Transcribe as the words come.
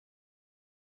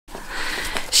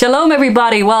Shalom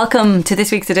everybody, welcome to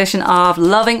this week's edition of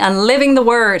Loving and Living the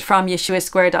Word from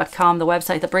YeshuaSquare.com, the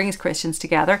website that brings Christians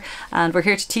together. And we're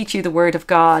here to teach you the Word of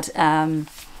God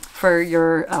for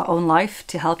your own life,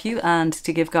 to help you and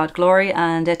to give God glory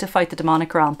and to fight the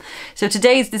demonic realm. So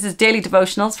this is daily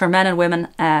devotionals for men and women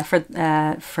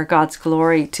for God's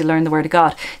glory, to learn the Word of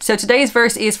God. So today's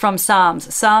verse is from Psalm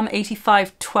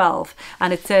 85:12,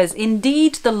 and it says,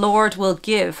 "Indeed the Lord will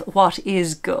give what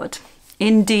is good.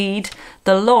 Indeed,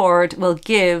 the Lord will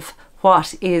give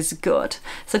what is good."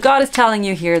 So God is telling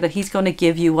you here that he's going to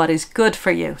give you what is good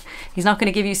for you. He's not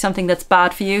going to give you something that's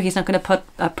bad for you. He's not going to put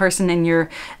a person in your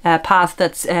path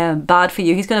that's bad for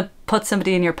you. He's going to put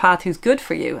somebody in your path who's good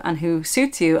for you and who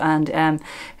suits you and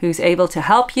who's able to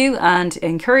help you and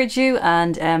encourage you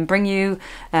and bring you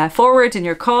forward in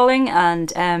your calling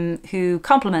and who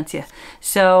compliments you.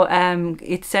 So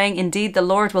it's saying, indeed, the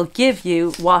Lord will give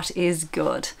you what is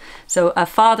good. So a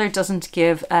father doesn't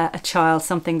give a child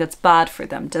something that's bad for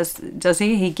them, does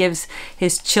he? He gives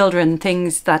his children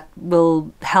things that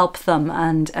will help them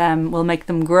and will make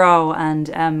them grow and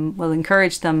will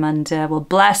encourage them and will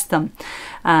bless them.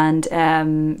 And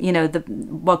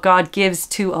what God gives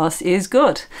to us is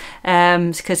good,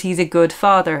 because he's a good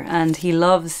father and he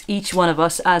loves each one of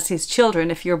us as his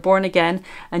children. If you're born again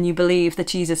and you believe that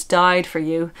Jesus died for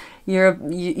you,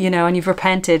 and you've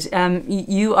repented,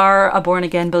 you are a born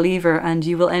again believer and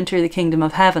you will enter the kingdom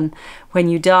of heaven when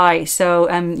you die. So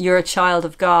you're a child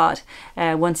of God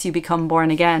once you become born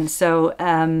again. So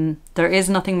there is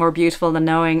nothing more beautiful than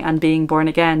knowing and being born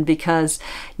again, because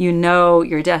you know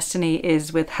your destiny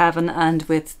is with heaven and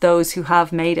with those who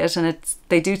have made it. And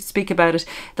they do speak about it,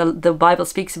 the Bible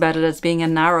speaks about it as being a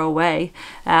narrow way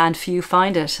and few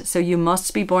find it. So you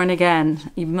must be born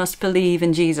again. You must believe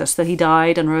in Jesus, that he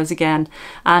died and rose again,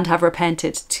 and have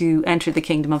repented to enter the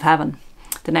kingdom of heaven.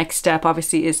 The next step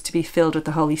obviously is to be filled with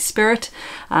the Holy Spirit,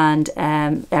 and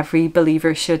every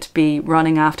believer should be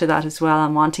running after that as well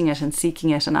and wanting it and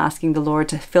seeking it and asking the Lord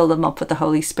to fill them up with the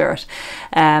Holy Spirit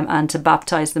and to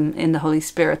baptize them in the Holy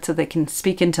Spirit so they can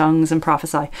speak in tongues and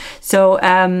prophesy. So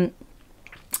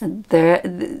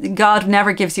God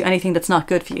never gives you anything that's not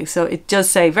good for you. So it does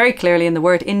say very clearly in the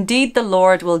Word, indeed the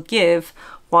Lord will give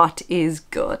what is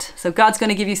good. So God's going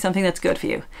to give you something that's good for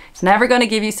you. He's never going to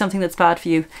give you something that's bad for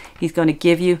you. He's going to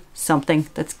give you something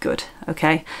that's good.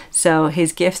 Okay, so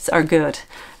his gifts are good.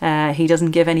 He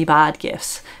doesn't give any bad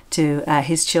gifts to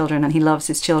his children, and he loves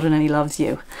his children and he loves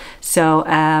you. So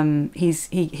he's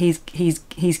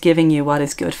giving you what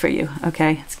is good for you.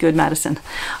 Okay, it's good medicine.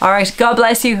 All right, God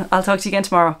bless you. I'll talk to you again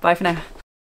tomorrow. Bye for now.